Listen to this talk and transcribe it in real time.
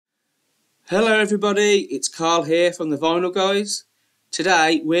Hello everybody, it's Carl here from the Vinyl Guys.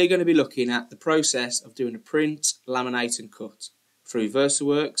 Today we're going to be looking at the process of doing a print, laminate and cut through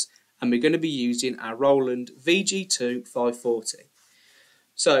VersaWorks, and we're going to be using our Roland VG2-640.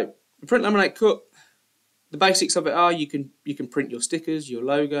 So, the print, laminate, cut, the basics of it are you can print your stickers, your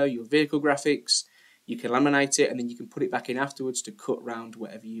logo, your vehicle graphics, you can laminate it and then you can put it back in afterwards to cut round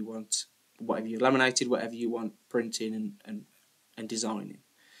whatever you want, whatever you laminated, whatever you want printing and designing.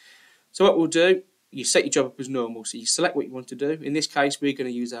 So what we'll do, you set your job up as normal, so you select what you want to do. In this case, we're going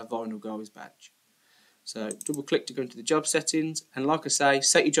to use our Vinyl Guys badge. So double click to go into the job settings, and like I say,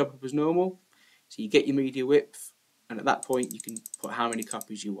 set your job up as normal. So you get your media width, and at that point you can put how many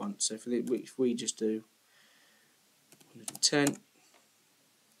copies you want. So if we just do 110, and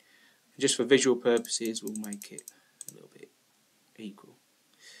just for visual purposes, we'll make it a little bit equal.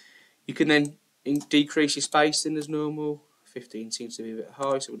 You can then decrease your spacing as normal. 15 seems to be a bit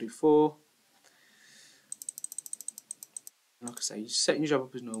high, so we'll do 4. Like I say, you're setting your job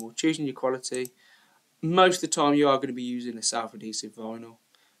up as normal, choosing your quality. Most of the time you are going to be using a self-adhesive vinyl.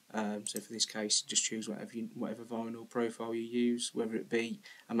 So for this case, just choose whatever vinyl profile you use, whether it be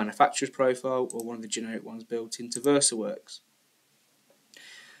a manufacturer's profile or one of the generic ones built into VersaWorks.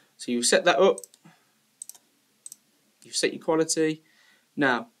 So you'll set that up, you've set your quality.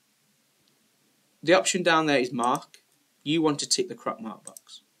 Now, the option down there is mark. You want to tick the crop mark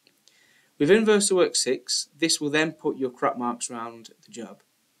box. Within VersaWorks 6, this will then put your crop marks around the job.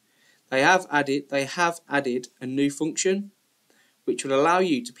 They have added a new function which will allow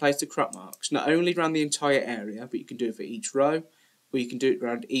you to place the crop marks not only around the entire area, but you can do it for each row, or you can do it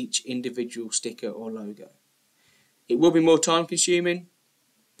around each individual sticker or logo. It will be more time consuming,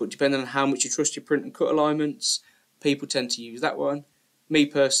 but depending on how much you trust your print and cut alignments, people tend to use that one. Me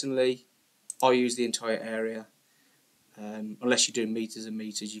personally, I use the entire area. Unless you're doing meters and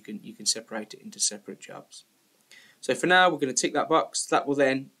meters, you can separate it into separate jobs. So for now, we're going to tick that box. That will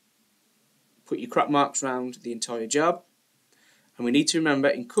then put your crop marks around the entire job. And we need to remember,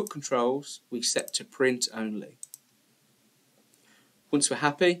 in cut controls, we set to print only. Once we're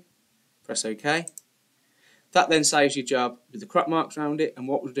happy, press OK. That then saves your job with the crop marks around it. And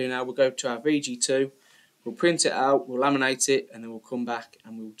what we'll do now, we'll go to our VG2, we'll print it out, we'll laminate it, and then we'll come back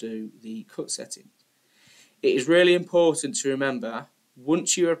and we'll do the cut settings. It is really important to remember,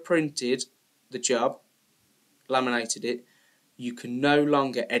 once you have printed the job, laminated it, you can no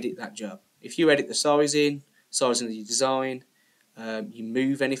longer edit that job. If you edit the sizing of your design, you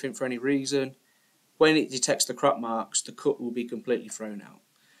move anything for any reason, when it detects the crop marks, the cut will be completely thrown out.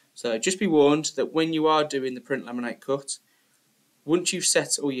 So just be warned that when you are doing the print, laminate, cut, once you've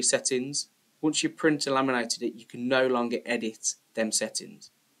set all your settings, once you've printed and laminated it, you can no longer edit them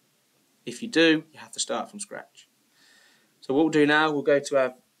settings. If you do, you have to start from scratch. So what we'll do now, we'll go to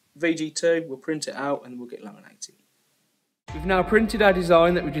our VG2, we'll print it out and we'll get laminating. We've now printed our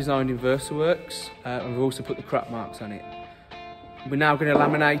design that we designed in VersaWorks, and we've also put the crop marks on it. We're now going to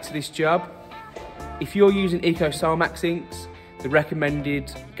laminate this job. If you're using Eco Max inks, the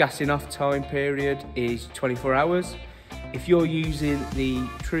recommended gassing off time period is 24 hours. If you're using the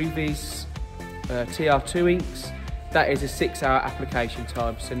TrueViz TR2 inks, that is a 6-hour application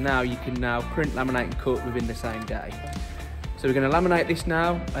time, so now you can print, laminate and cut within the same day. So we're going to laminate this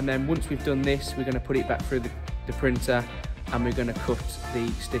now, and then once we've done this, we're going to put it back through the printer and we're going to cut the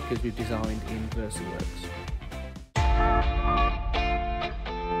stickers we've designed in VersaWorks.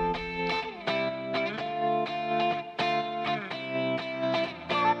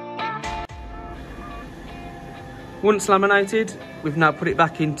 Once laminated, we've now put it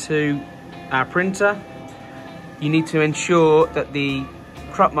back into our printer. You need to ensure that the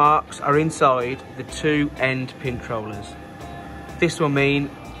crop marks are inside the 2 end pin controllers. This will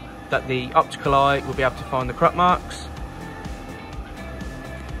mean that the optical eye will be able to find the crop marks.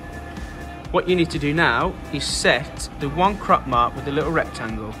 What you need to do now is set the one crop mark with the little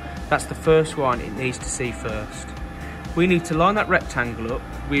rectangle. That's the first one it needs to see first. We need to line that rectangle up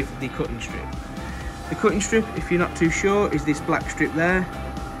with the cutting strip. The cutting strip, if you're not too sure, is this black strip there.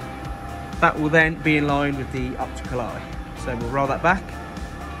 That will then be in line with the optical eye. So we'll roll that back.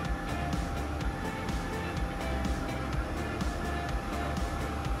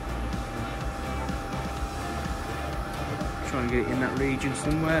 Try and get it in that region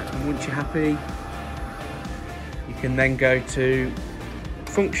somewhere, and once you're happy, you can then go to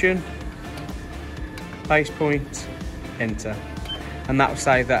Function, Base Point, Enter, and that will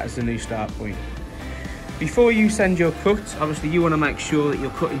save that as the new start point. Before you send your cut, obviously you want to make sure that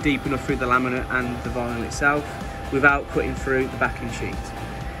you're cutting deep enough through the laminate and the vinyl itself without cutting through the backing sheet.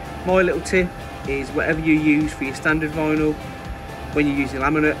 My little tip is whatever you use for your standard vinyl, when you're using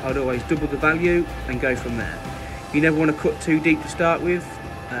laminate, I'd always double the value and go from there. You never want to cut too deep to start with,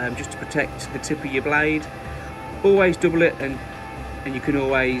 just to protect the tip of your blade. Always double it, and you can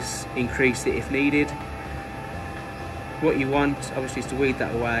always increase it if needed. What you want obviously is to weed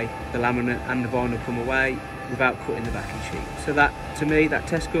that away, the laminate and the vinyl come away without cutting the backing sheet. So that, to me, that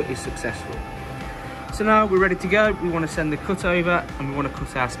test cut is successful. So now we're ready to go. We want to send the cut over and we want to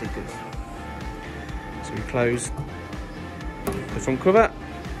cut our stickers. So we close the front cover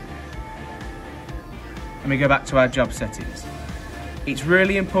and we go back to our job settings. It's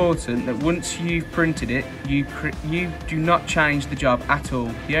really important that once you've printed it, you do not change the job at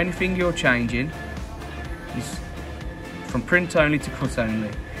all. The only thing you're changing is from print only to cut only.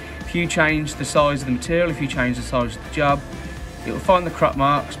 If you change the size of the material, if you change the size of the job, it will find the crop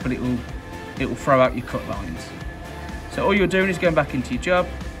marks, but it will throw out your cut lines. So all you're doing is going back into your job,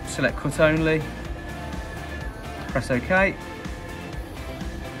 select cut only, press OK,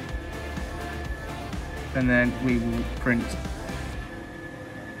 and then we will print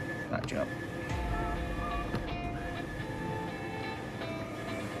that job.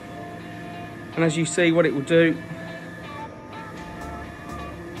 And as you see, what it will do,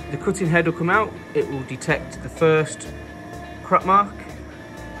 the cutting head will come out, it will detect the first crop mark,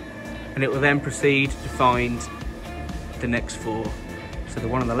 and it will then proceed to find the next 4. So the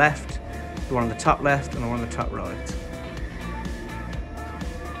one on the left, the one on the top left, and the one on the top right.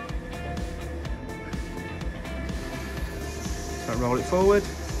 So I roll it forward,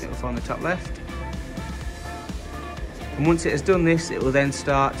 it will find the top left. And once it has done this, it will then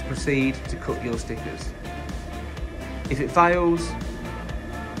start to proceed to cut your stickers. If it fails,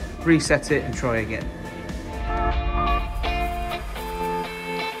 reset it and try again.